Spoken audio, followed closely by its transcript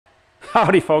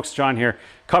Howdy folks, John here.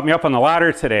 Caught me up on the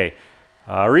ladder today.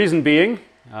 Reason being,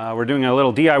 we're doing a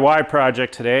little DIY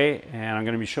project today, and I'm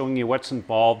going to be showing you what's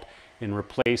involved in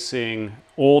replacing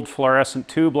old fluorescent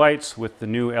tube lights with the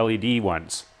new LED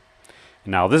ones.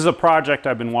 Now this is a project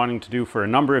I've been wanting to do for a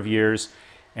number of years,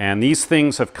 and these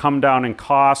things have come down in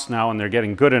cost now and they're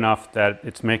getting good enough that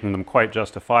it's making them quite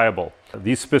justifiable.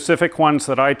 These specific ones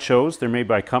that I chose, they're made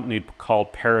by a company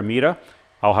called Paramita.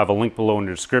 I'll have a link below in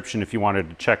the description if you wanted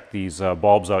to check these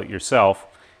bulbs out yourself.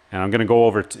 And I'm going to go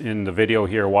over in the video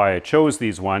here why I chose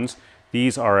these ones.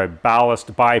 These are a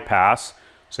ballast bypass,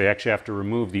 so you actually have to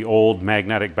remove the old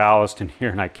magnetic ballast in here,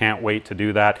 and I can't wait to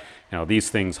do that. You know, these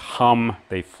things hum,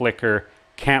 they flicker,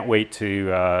 can't wait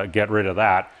to get rid of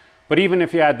that. But even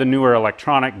if you had the newer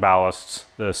electronic ballasts,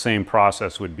 the same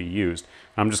process would be used.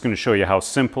 I'm just going to show you how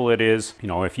simple it is. You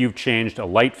know, if you've changed a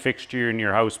light fixture in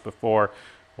your house before,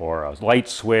 or a light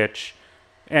switch,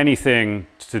 anything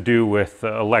to do with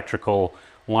electrical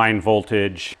line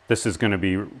voltage, this is going to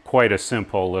be quite a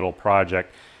simple little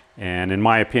project. And in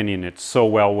my opinion, it's so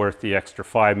well worth the extra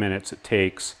 5 minutes it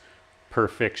takes per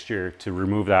fixture to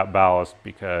remove that ballast,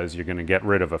 because you're going to get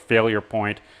rid of a failure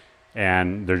point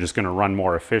and they're just going to run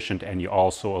more efficient, and you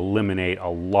also eliminate a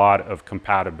lot of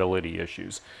compatibility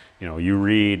issues. You know, you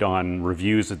read on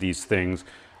reviews of these things,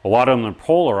 a lot of them are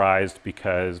polarized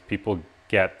because people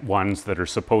get ones that are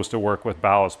supposed to work with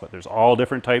ballast, but there's all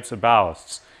different types of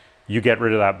ballasts. You get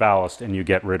rid of that ballast and you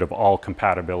get rid of all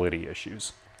compatibility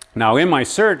issues. Now, in my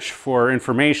search for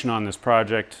information on this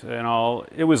project,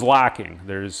 it was lacking.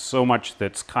 There's so much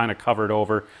that's kind of covered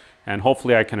over, and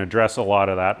hopefully I can address a lot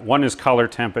of that. One is color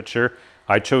temperature.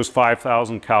 I chose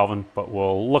 5,000 Kelvin, but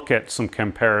we'll look at some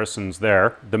comparisons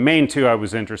there. The main two I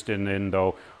was interested in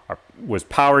though was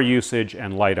power usage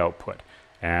and light output.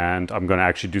 And I'm going to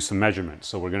actually do some measurements.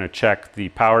 So we're going to check the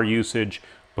power usage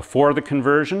before the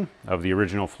conversion of the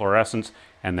original fluorescents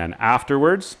and then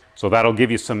afterwards. So that'll give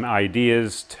you some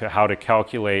ideas to how to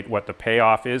calculate what the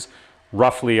payoff is.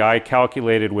 Roughly, I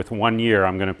calculated with 1 year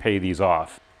I'm going to pay these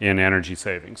off in energy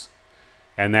savings.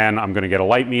 And then I'm going to get a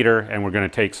light meter, and we're going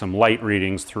to take some light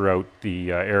readings throughout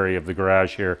the area of the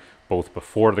garage here, both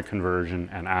before the conversion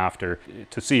and after,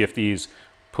 to see if these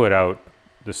put out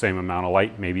the same amount of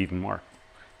light, maybe even more.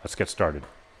 Let's get started.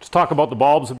 Let's talk about the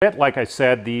bulbs a bit. Like I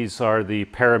said, these are the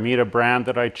Paramita brand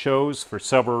that I chose for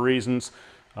several reasons.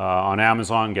 On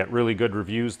Amazon, get really good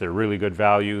reviews. They're really good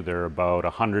value. They're about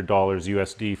 $100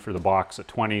 USD for the box of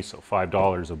 20, so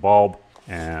 $5 a bulb.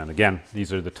 And again,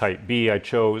 these are the type B I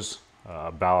chose,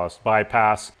 ballast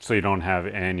bypass, so you don't have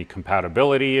any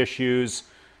compatibility issues.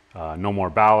 No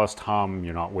more ballast hum.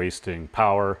 You're not wasting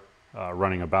power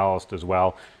running a ballast as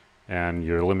well. And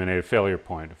you eliminate a failure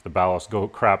point. If the ballast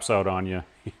craps out on you,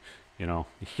 you know,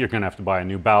 you're going to have to buy a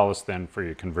new ballast then for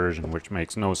your conversion, which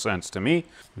makes no sense to me.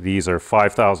 These are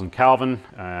 5,000 Kelvin,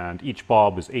 and each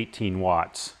bulb is 18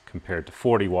 watts compared to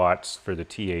 40 watts for the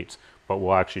T8s. But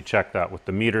we'll actually check that with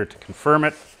the meter to confirm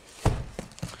it.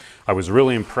 I was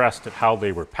really impressed at how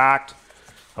they were packed.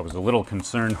 I was a little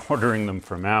concerned ordering them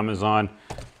from Amazon,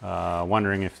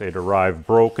 wondering if they'd arrive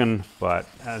broken, but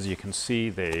as you can see,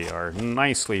 they are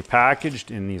nicely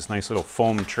packaged in these nice little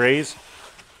foam trays.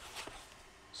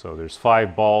 So there's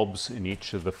 5 bulbs in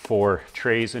each of the 4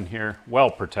 trays in here, well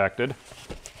protected.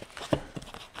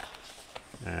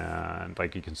 And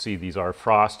like you can see, these are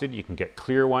frosted. You can get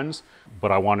clear ones,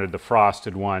 but I wanted the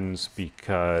frosted ones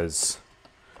because,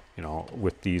 you know,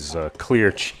 with these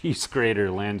clear cheese grater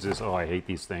lenses, oh, I hate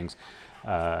these things.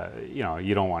 You know,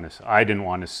 you don't want to, I didn't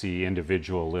want to see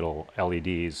individual little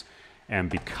LEDs. And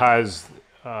because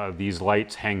these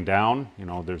lights hang down, you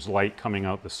know, there's light coming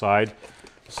out the side.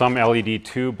 Some LED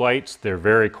tube lights, they're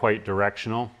very quite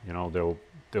directional. You know,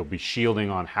 they'll be shielding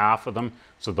on half of them,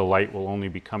 so the light will only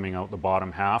be coming out the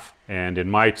bottom half. And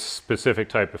in my specific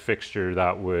type of fixture,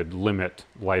 that would limit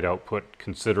light output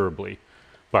considerably.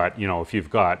 But, you know, if you've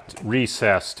got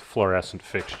recessed fluorescent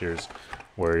fixtures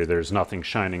where there's nothing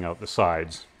shining out the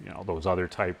sides, you know, those other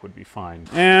type would be fine.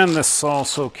 And this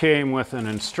also came with an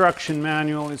instruction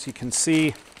manual, as you can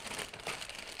see.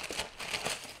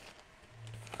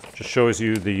 Just shows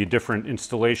you the different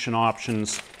installation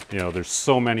options. You know, there's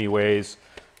so many ways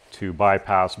to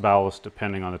bypass ballast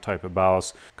depending on the type of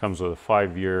ballast. Comes with a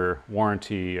 5-year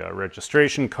warranty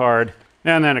registration card.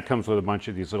 And then it comes with a bunch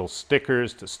of these little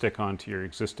stickers to stick onto your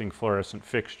existing fluorescent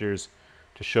fixtures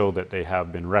to show that they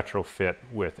have been retrofit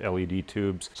with LED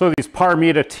tubes. So these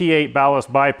Paramita T8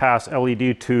 ballast bypass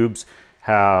LED tubes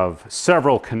have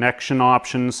several connection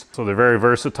options. So they're very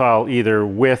versatile, either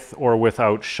with or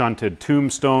without shunted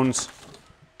tombstones.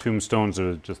 Tombstones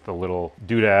are just the little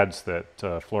doodads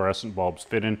that fluorescent bulbs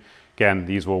fit in. Again,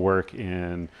 these will work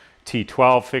in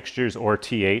T12 fixtures or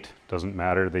T8, doesn't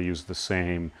matter, they use the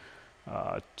same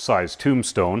size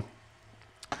tombstone.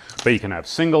 But you can have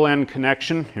single end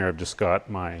connection. Here I've just got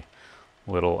my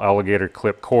little alligator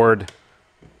clip cord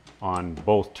on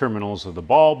both terminals of the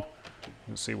bulb. You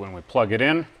can see when we plug it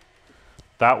in,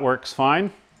 that works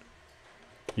fine.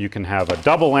 You can have a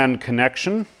double end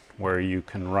connection where you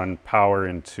can run power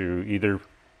into either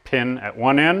pin at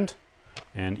one end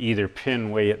and either pin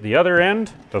way at the other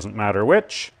end, doesn't matter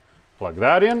which. Plug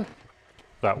that in,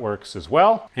 that works as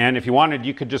well. And if you wanted,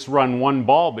 you could just run one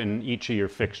bulb in each of your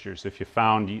fixtures if you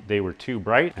found they were too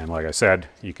bright. And like I said,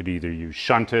 you could either use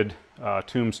shunted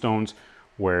tombstones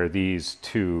where these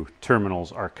two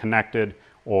terminals are connected,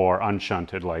 or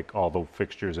unshunted like all the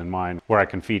fixtures in mine where I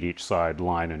can feed each side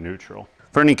line and neutral.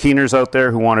 For any keeners out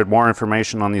there who wanted more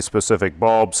information on these specific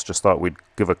bulbs, just thought we'd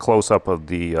give a close-up of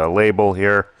the label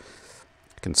here.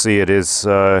 You can see it is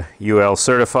UL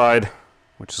certified,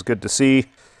 which is good to see.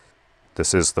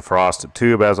 This is the frosted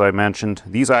tube, as I mentioned.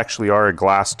 These actually are a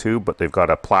glass tube, but they've got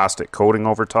a plastic coating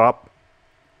over top.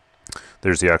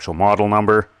 There's the actual model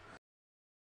number.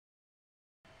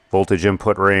 Voltage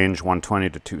input range 120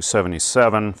 to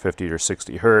 277, 50 to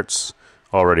 60 hertz.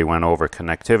 Already went over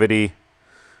connectivity.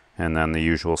 And then the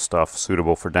usual stuff,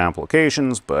 suitable for damp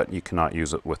locations, but you cannot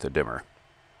use it with a dimmer.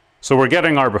 So we're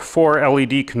getting our before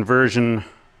LED conversion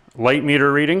light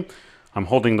meter reading. I'm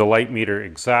holding the light meter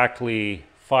exactly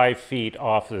 5 feet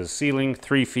off the ceiling,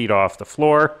 3 feet off the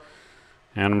floor.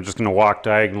 And I'm just going to walk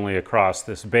diagonally across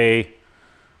this bay.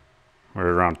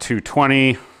 We're around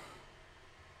 220,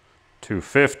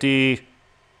 250,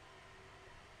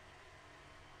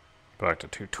 back to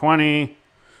 220.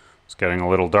 It's getting a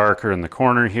little darker in the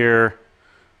corner here.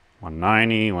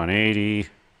 190, 180.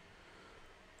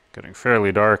 Getting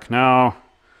fairly dark now.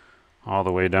 All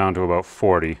the way down to about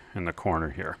 40 in the corner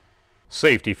here.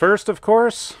 Safety first, of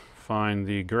course. Find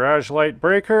the garage light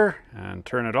breaker and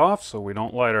turn it off so we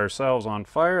don't light ourselves on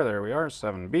fire. There we are,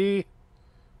 7B.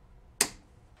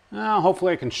 Now,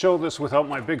 hopefully I can show this without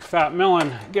my big fat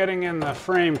melon getting in the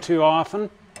frame too often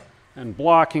and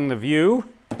blocking the view.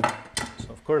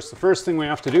 Of course, the first thing we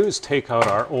have to do is take out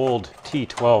our old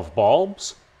T12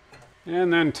 bulbs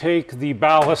and then take the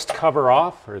ballast cover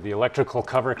off, or the electrical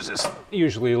cover. There's just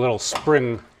usually little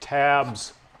spring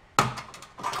tabs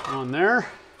on there.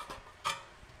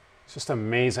 It's just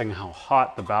amazing how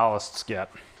hot the ballasts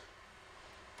get.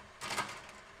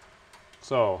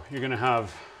 So you're going to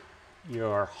have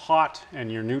your hot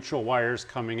and your neutral wires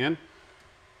coming in.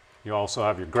 You also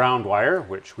have your ground wire,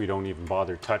 which we don't even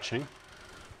bother touching.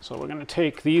 So we're going to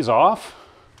take these off,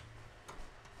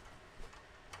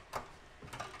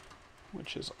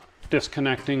 which is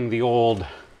disconnecting the old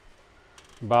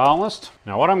ballast.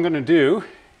 Now what I'm going to do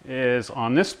is,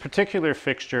 on this particular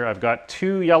fixture, I've got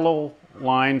 2 yellow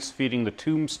lines feeding the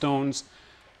tombstones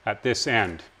at this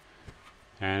end.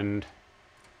 And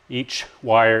each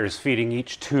wire is feeding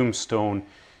each tombstone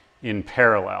in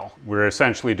parallel. We're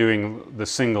essentially doing the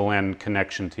single end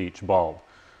connection to each bulb.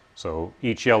 So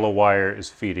each yellow wire is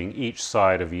feeding each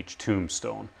side of each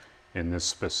tombstone in this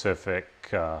specific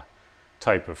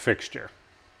type of fixture.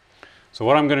 So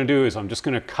what I'm going to do is I'm just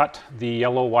going to cut the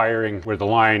yellow wiring where the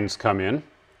lines come in.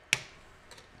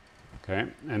 Okay,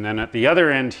 and then at the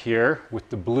other end here with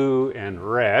the blue and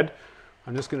red,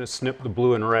 I'm just going to snip the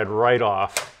blue and red right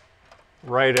off,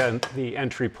 right at the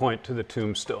entry point to the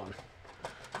tombstone.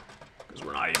 Because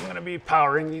we're not even going to be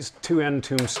powering these 2 end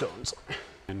tombstones.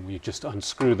 And we just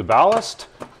unscrew the ballast.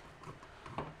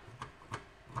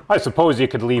 I suppose you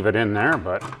could leave it in there,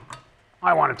 but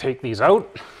I want to take these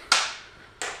out.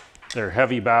 They're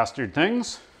heavy bastard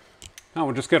things. Now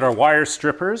we'll just get our wire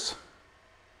strippers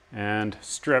and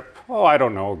strip, oh, I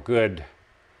don't know, a good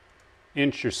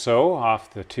inch or so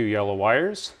off the 2 yellow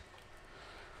wires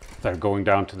that are going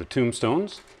down to the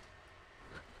tombstones.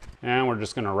 And we're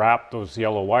just going to wrap those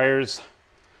yellow wires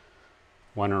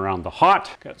one around the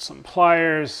hot. Got some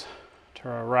pliers to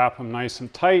wrap them nice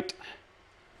and tight.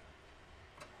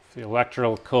 If the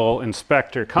electrical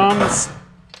inspector comes,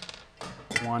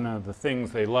 one of the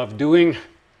things they love doing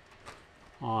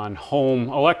on home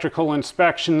electrical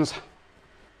inspections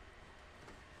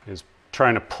is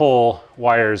trying to pull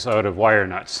wires out of wire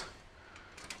nuts.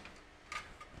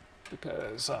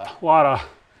 Because a lot of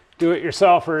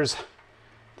do-it-yourselfers,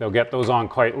 they'll get those on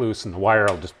quite loose and the wire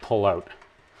will just pull out.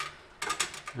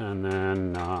 And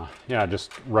then, yeah,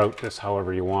 just route this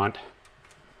however you want.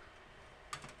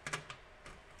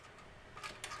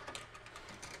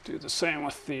 Do the same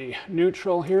with the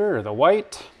neutral here, or the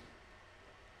white.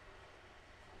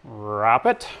 Wrap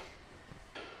it.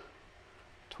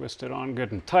 Twist it on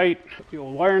good and tight. Put the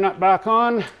old wire nut back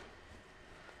on.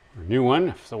 Or new one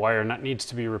if the wire nut needs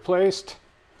to be replaced.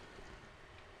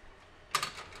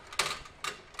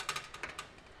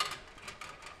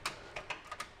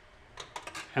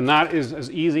 And that is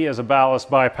as easy as a ballast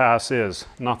bypass is.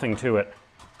 Nothing to it.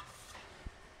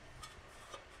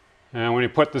 And when you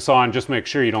put this on, just make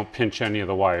sure you don't pinch any of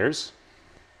the wires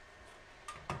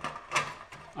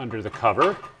under the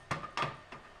cover.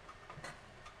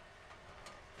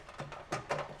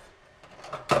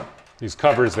 These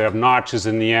covers, they have notches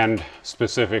in the end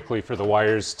specifically for the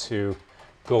wires to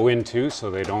go into so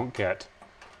they don't get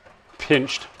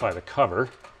pinched by the cover.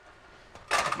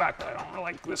 In fact, I don't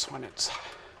like this one.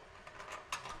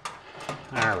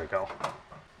 There we go.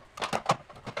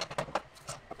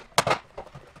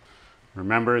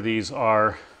 Remember, these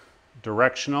are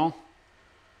directional.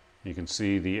 You can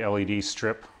see the LED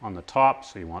strip on the top,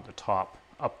 so you want the top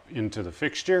up into the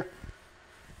fixture.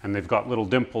 And they've got little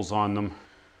dimples on them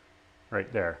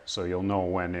right there, so you'll know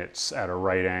when it's at a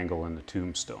right angle in the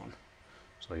tombstone.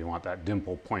 So you want that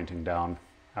dimple pointing down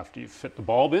after you fit the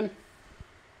bulb in.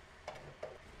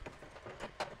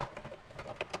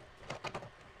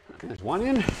 There's one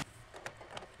in.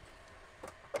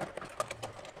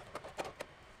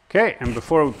 Okay, and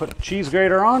before we put the cheese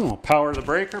grater on, we'll power the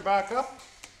breaker back up.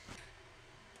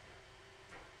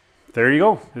 There you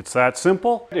go. It's that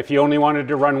simple. If you only wanted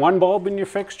to run one bulb in your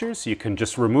fixtures, you can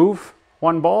just remove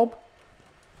one bulb.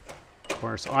 Of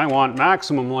course, I want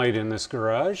maximum light in this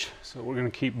garage, so we're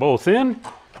going to keep both in.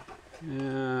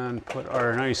 And put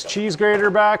our nice cheese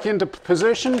grater back into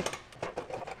position.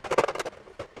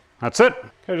 That's it.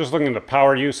 Okay, just looking at the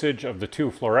power usage of the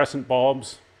two fluorescent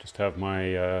bulbs. Just have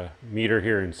my meter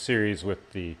here in series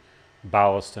with the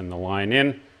ballast and the line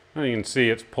in. And you can see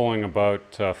it's pulling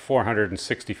about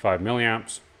 465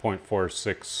 milliamps,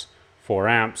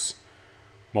 0.464 amps.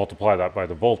 Multiply that by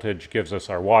the voltage, gives us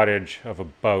our wattage of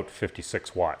about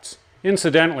 56 watts.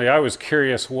 Incidentally, I was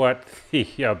curious what the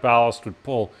ballast would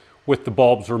pull with the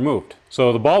bulbs removed.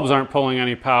 So the bulbs aren't pulling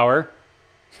any power.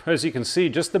 As you can see,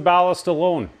 just the ballast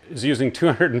alone is using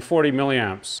 240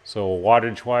 milliamps. So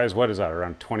wattage wise, what is that,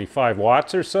 around 25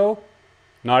 watts or so?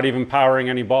 Not even powering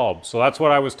any bulbs. So that's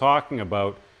what I was talking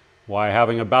about, why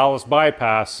having a ballast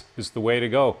bypass is the way to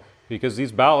go. Because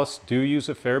these ballasts do use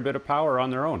a fair bit of power on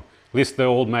their own. At least the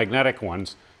old magnetic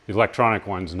ones. The electronic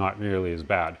ones, not nearly as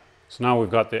bad. So now we've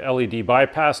got the LED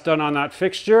bypass done on that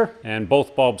fixture, and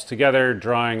both bulbs together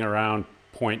drawing around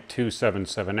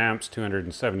 0.277 amps,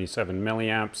 277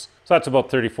 milliamps. So that's about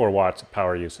 34 watts of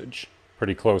power usage.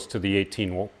 Pretty close to the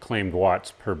 18 claimed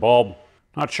watts per bulb.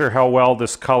 Not sure how well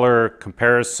this color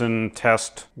comparison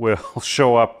test will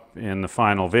show up in the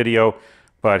final video,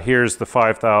 but here's the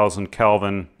 5000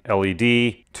 Kelvin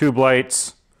LED tube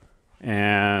lights,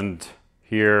 and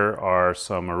here are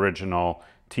some original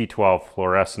T12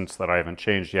 fluorescents that I haven't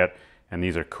changed yet, and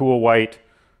these are cool white.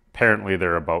 Apparently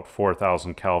they're about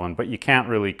 4000 Kelvin, but you can't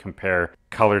really compare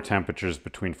color temperatures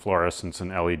between fluorescents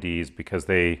and LEDs because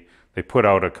they put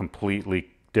out a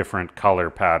completely different color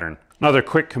pattern. Another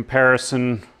quick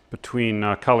comparison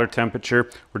between color temperature.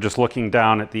 We're just looking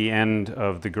down at the end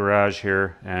of the garage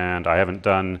here, and I haven't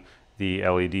done the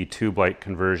LED tube light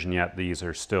conversion yet. These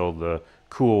are still the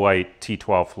cool white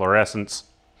T12 fluorescents.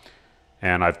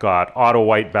 And I've got auto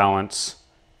white balance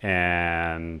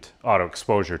and auto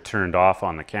exposure turned off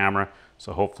on the camera,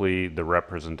 so hopefully the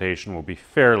representation will be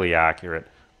fairly accurate.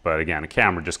 But again, a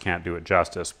camera just can't do it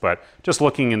justice. But just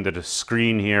looking into the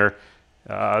screen here,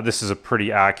 this is a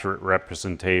pretty accurate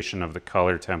representation of the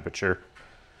color temperature.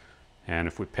 And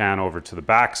if we pan over to the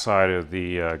back side of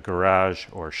the garage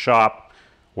or shop,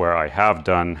 where I have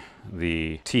done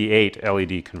the T8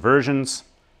 LED conversions,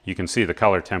 you can see the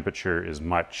color temperature is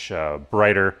much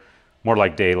brighter, more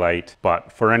like daylight.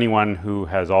 But for anyone who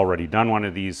has already done one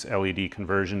of these LED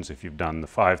conversions, if you've done the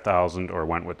 5000 or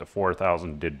went with the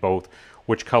 4000, did both,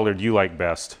 which color do you like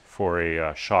best for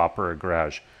a shop or a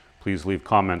garage? Please leave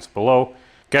comments below.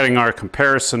 Getting our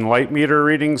comparison light meter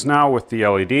readings now with the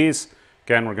LEDs.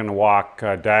 Again, we're going to walk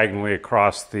diagonally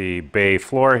across the bay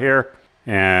floor here,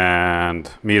 and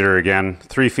meter again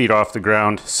 3 feet off the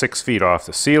ground, 6 feet off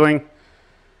the ceiling.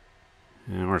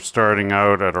 And we're starting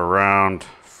out at around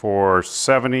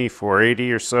 470,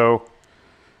 480 or so.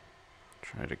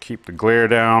 Try to keep the glare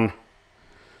down.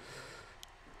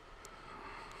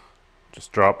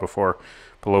 Just drop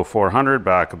below 400,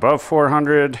 back above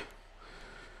 400.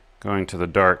 Going to the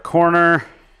dark corner.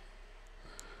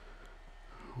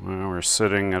 Well, we're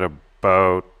sitting at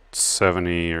about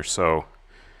 70 or so.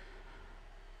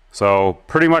 So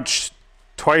pretty much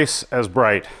twice as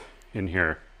bright in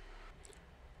here.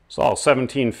 So all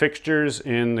 17 fixtures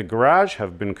in the garage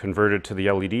have been converted to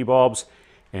the LED bulbs,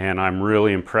 and I'm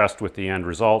really impressed with the end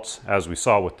results. As we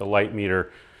saw with the light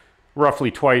meter,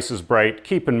 roughly twice as bright.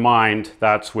 Keep in mind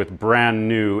that's with brand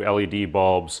new LED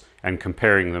bulbs and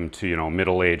comparing them to,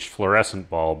 middle-aged fluorescent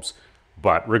bulbs.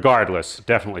 But regardless,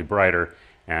 definitely brighter,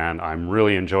 and I'm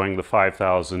really enjoying the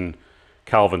 5,000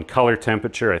 Kelvin color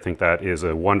temperature. I think that is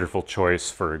a wonderful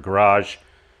choice for a garage.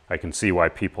 I can see why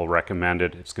people recommend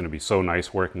it. It's going to be so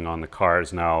nice working on the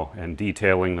cars now and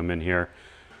detailing them in here.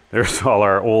 There's all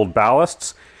our old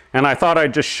ballasts. And I thought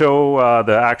I'd just show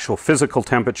the actual physical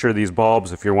temperature of these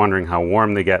bulbs. If you're wondering how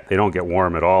warm they don't get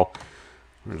warm at all.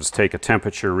 I'll just take a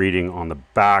temperature reading on the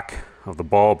back of the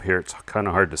bulb here. It's kind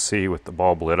of hard to see with the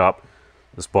bulb lit up.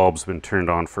 This bulb's been turned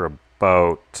on for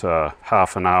about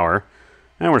half an hour.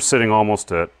 And we're sitting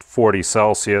almost at 40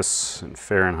 Celsius. In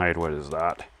Fahrenheit, what is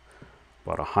that?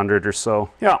 About 100 or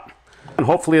so. Yeah. And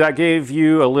hopefully that gave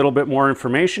you a little bit more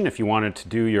information if you wanted to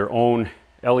do your own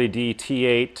LED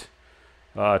T8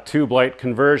 tube light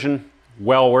conversion.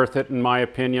 Well worth it in my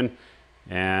opinion.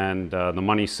 And the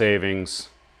money savings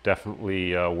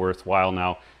definitely worthwhile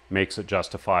now. Makes it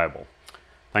justifiable.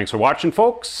 Thanks for watching,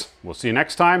 folks. We'll see you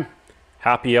next time.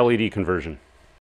 Happy LED conversion.